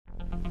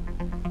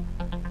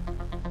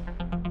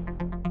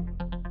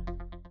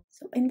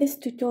So in this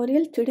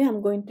tutorial today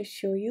I'm going to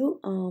show you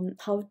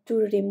how to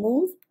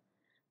remove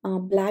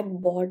black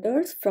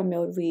borders from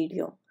your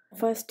video.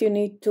 First you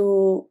need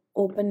to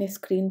open a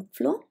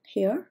Screenflow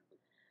here.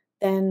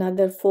 Then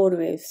other 4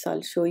 ways.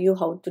 I'll show you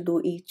how to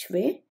do each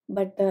way.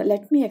 But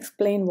let me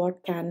explain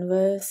what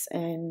canvas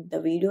and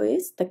the video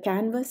is. The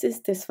canvas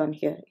is this one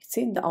here.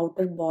 See the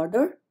outer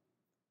border.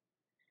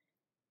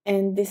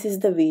 And this is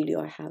the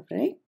video I have,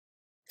 right?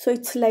 So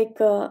it's like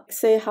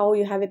say how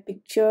you have a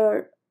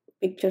picture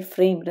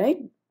frame, right?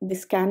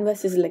 This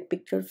canvas is like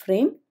picture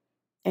frame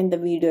and the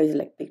video is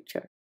like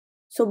picture.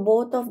 So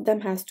both of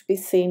them has to be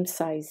same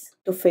size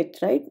to fit,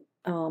 right?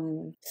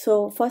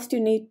 So first you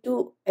need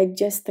to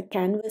adjust the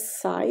canvas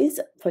size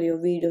for your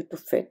video to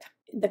fit.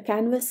 The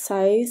canvas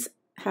size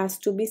has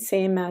to be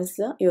same as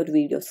your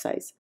video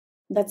size.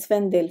 That's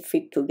when they'll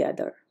fit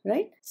together,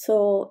 right?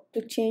 So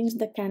to change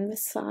the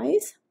canvas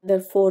size, there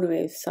are 4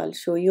 ways. I'll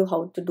show you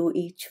how to do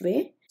each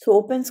way. So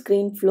open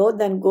Screenflow,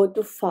 then go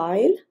to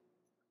File,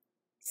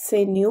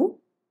 say New.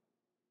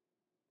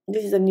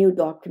 This is a new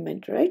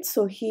document, right?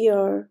 So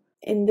here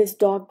in this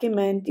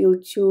document, you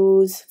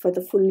choose for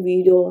the full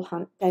video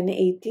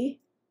 1080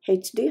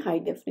 HD high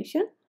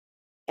definition,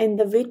 and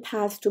the width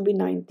has to be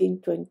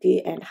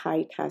 1920 and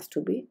height has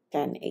to be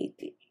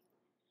 1080.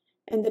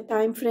 And the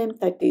time frame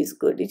 30 is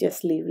good. You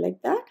just leave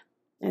like that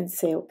and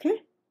say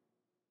okay.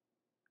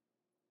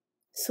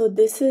 So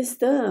this is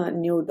the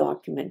new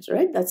document,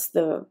 right? That's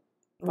the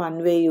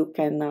one way you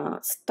can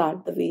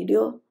start the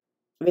video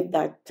with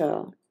that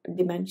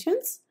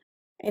dimensions.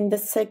 And the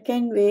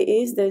second way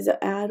is there's an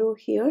arrow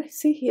here.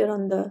 See here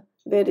on the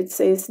where it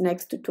says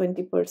next to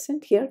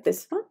 20% here,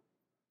 this one.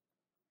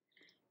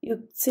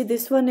 You see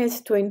this one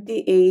is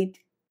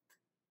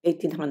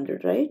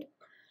 1800, right?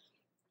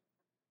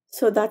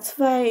 So that's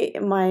why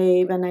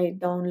when I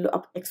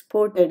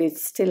exported, it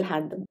still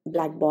had the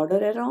black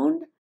border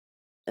around.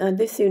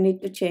 This you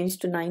need to change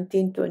to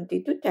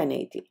 1920 to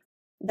 1080.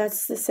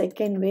 That's the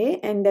second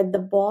way. And at the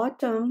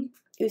bottom,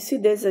 you see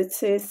it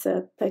says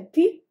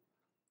 30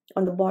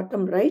 on the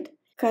bottom right.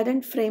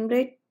 Current frame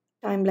rate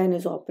timeline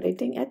is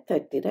operating at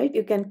 30, right?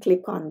 You can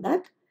click on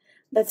that.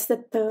 That's the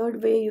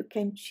third way you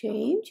can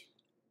change.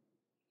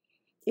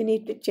 You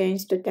need to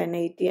change to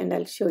 1080 and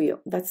I'll show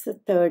you. That's the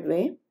third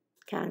way.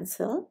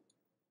 Cancel.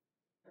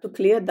 To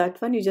clear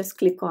that one, you just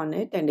click on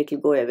it and it will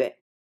go away.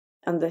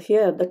 And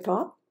here at the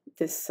top,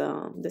 this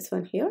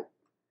one here,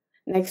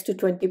 next to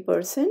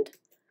 20%.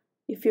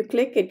 If you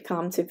click, it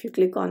comes. If you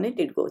click on it,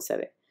 it goes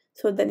away.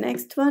 So the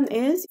next one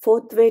is,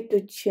 fourth way to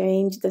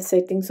change the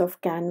settings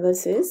of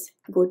canvas is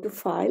go to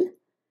File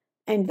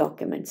and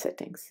Document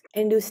Settings.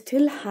 And you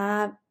still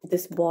have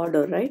this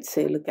border, right?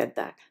 So look at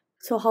that.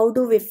 So how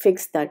do we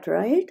fix that,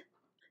 right?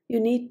 You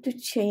need to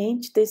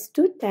change this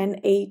to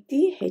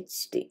 1080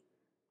 HD.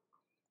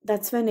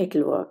 That's when it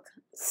will work.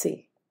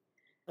 See.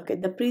 Okay,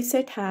 the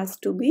preset has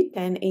to be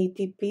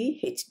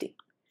 1080p HD.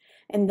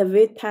 And the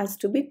width has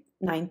to be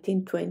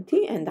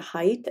 1920 and the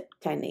height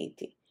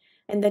 1080.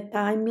 And the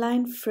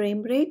timeline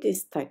frame rate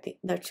is 30.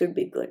 That should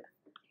be good.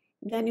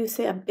 Then you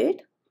say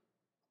update.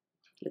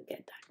 Look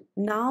at that.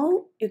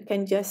 Now you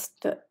can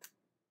just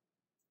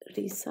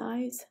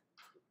resize.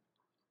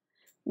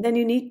 Then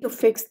you need to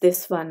fix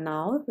this one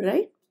now,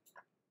 right?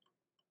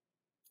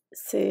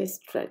 Say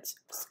stretch,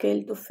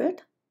 scale to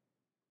fit.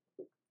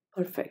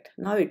 Perfect.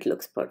 Now it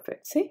looks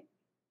perfect. See?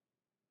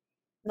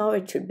 Now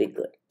it should be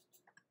good.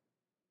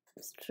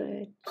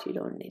 Stretch, you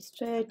don't need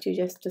stretch, you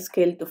just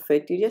scale to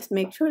fit. You just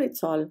make sure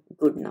it's all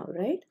good now,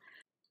 right?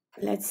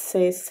 Let's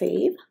say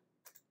save.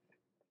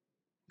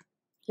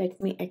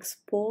 Let me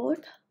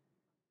export.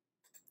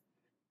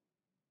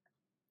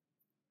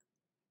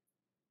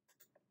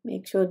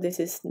 Make sure this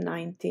is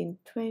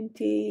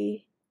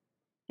 1920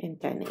 and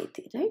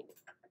 1080, right?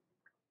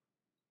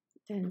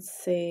 Then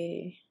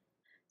say,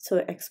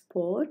 so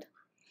export.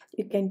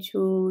 You can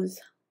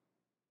choose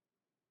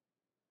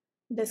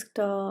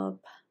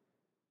desktop,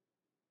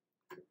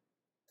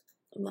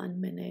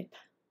 1 minute.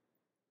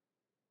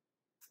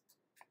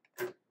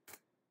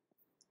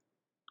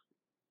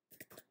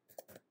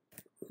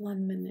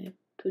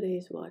 Today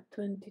is what?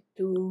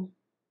 22.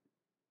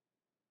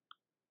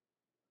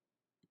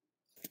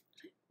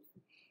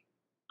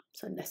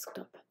 So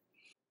desktop.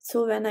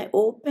 So when I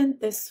open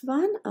this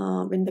one,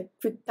 in the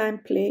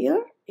QuickTime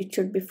player, it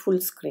should be full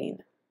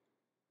screen.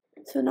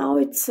 So now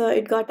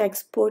it got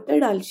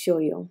exported. I'll show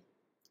you.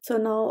 So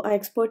now I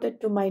exported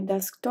to my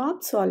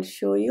desktop. So I'll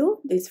show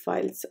you these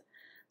files.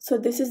 So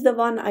this is the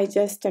one I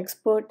just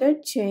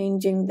exported,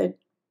 changing the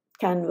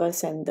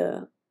canvas and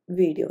the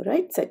video,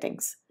 right?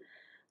 Settings.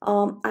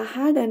 I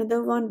had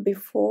another one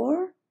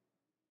before.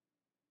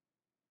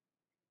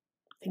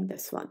 I think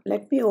this one.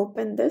 Let me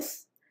open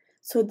this.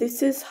 So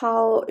this is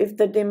how, if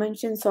the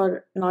dimensions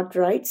are not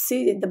right,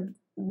 see the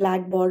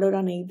black border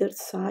on either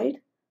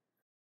side.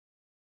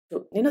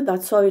 So,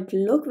 that's how it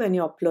will look when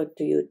you upload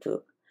to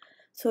YouTube.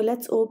 So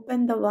let's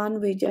open the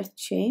one we just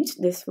changed,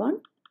 this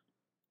one.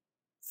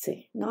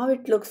 See, now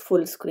it looks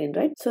full screen,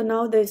 right? So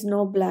now there's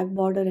no black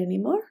border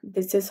anymore.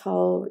 This is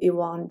how you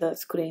want the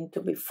screen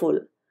to be full.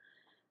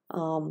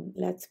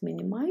 Let's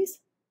minimize.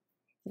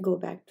 Go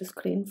back to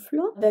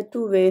Screenflow. There are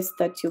two ways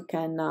that you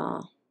can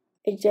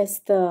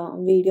adjust the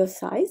video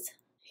size.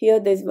 Here,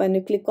 there's when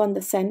you click on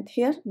the send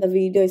here, the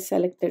video is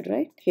selected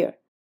right here.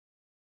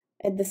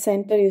 At the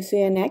center, you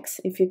see an X.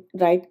 If you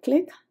right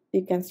click,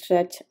 you can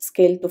stretch,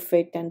 scale to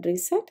fit, and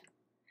reset.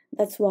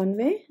 That's one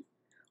way.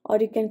 Or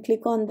you can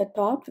click on the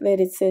top where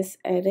it says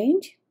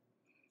arrange.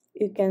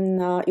 You can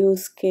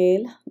use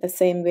scale the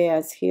same way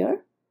as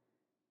here.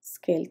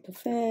 Scale to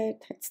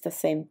fit, it's the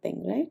same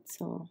thing, right?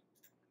 So,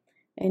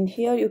 and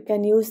here you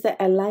can use the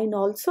align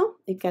also.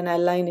 You can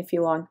align if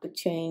you want to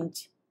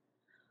change,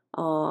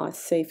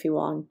 say if you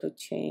want to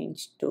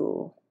change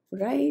to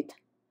right,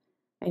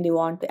 and you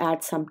want to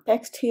add some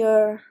text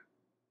here,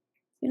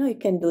 you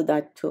can do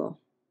that too.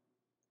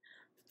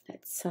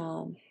 Let's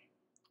go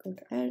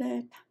to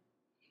edit.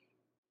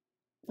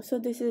 So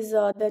this is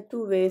the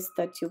two ways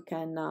that you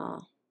can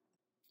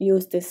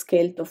use this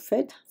scale to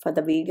fit for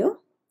the video,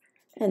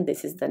 and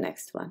this is the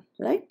next one,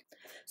 right?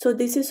 So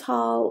this is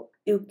how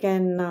you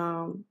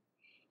can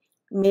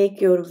make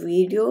your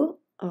video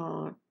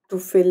to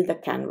fill the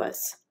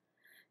canvas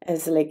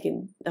as like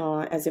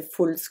as a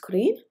full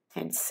screen,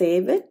 and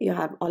save it. You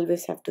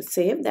always have to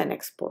save then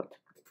export.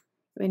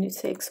 When you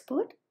say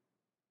export,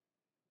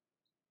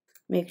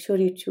 make sure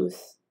you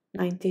choose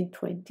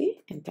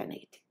 1920 and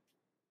 1080.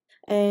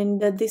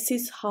 And this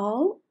is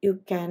how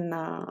you can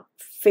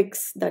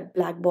fix that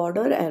black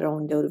border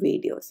around your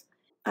videos.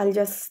 I'll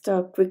just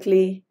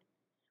quickly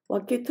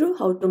walk you through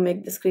how to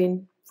make the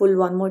screen full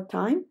one more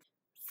time.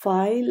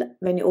 File,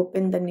 when you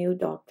open the new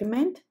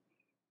document,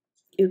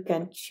 you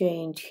can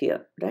change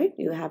here, right?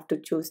 You have to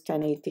choose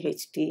 1080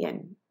 HD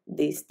and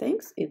these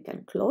things. You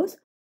can close.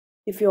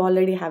 If you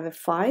already have a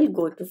file,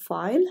 go to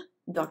File,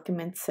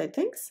 Document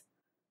Settings.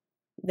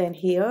 Then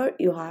here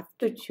you have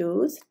to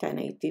choose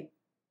 1080p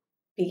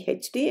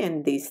HD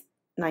and these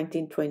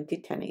 1920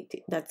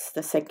 1080. That's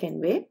the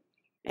second way.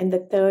 And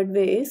the third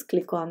way is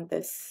click on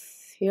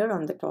this here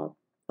on the top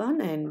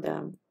one, and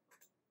you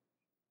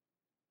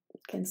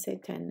can say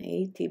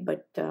 1080,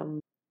 but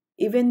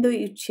even though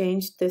you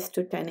change this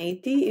to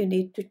 1080, you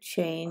need to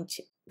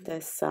change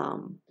this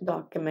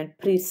document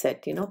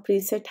preset.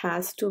 Preset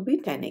has to be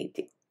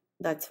 1080.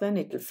 That's when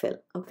it will fill.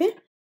 Okay,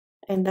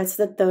 and that's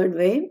the third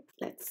way.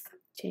 Let's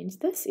change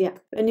this. Yeah,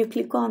 when you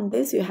click on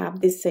this, you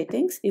have these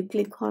settings. You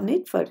click on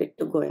it for it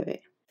to go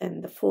away.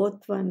 Then the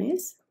fourth one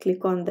is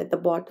click on the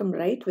bottom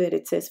right where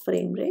it says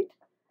frame rate.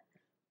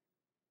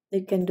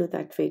 You can do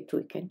that way too.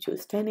 You can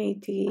choose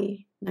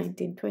 1080,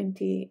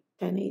 1920,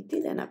 1080,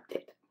 then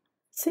update.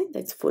 See,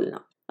 that's full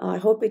now. I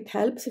hope it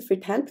helps. If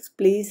it helps,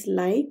 please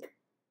like,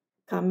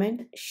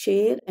 comment,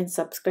 share, and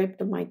subscribe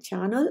to my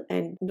channel.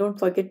 And don't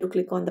forget to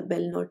click on the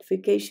bell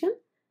notification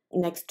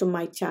next to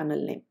my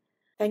channel name.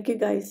 Thank you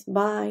guys.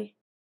 Bye.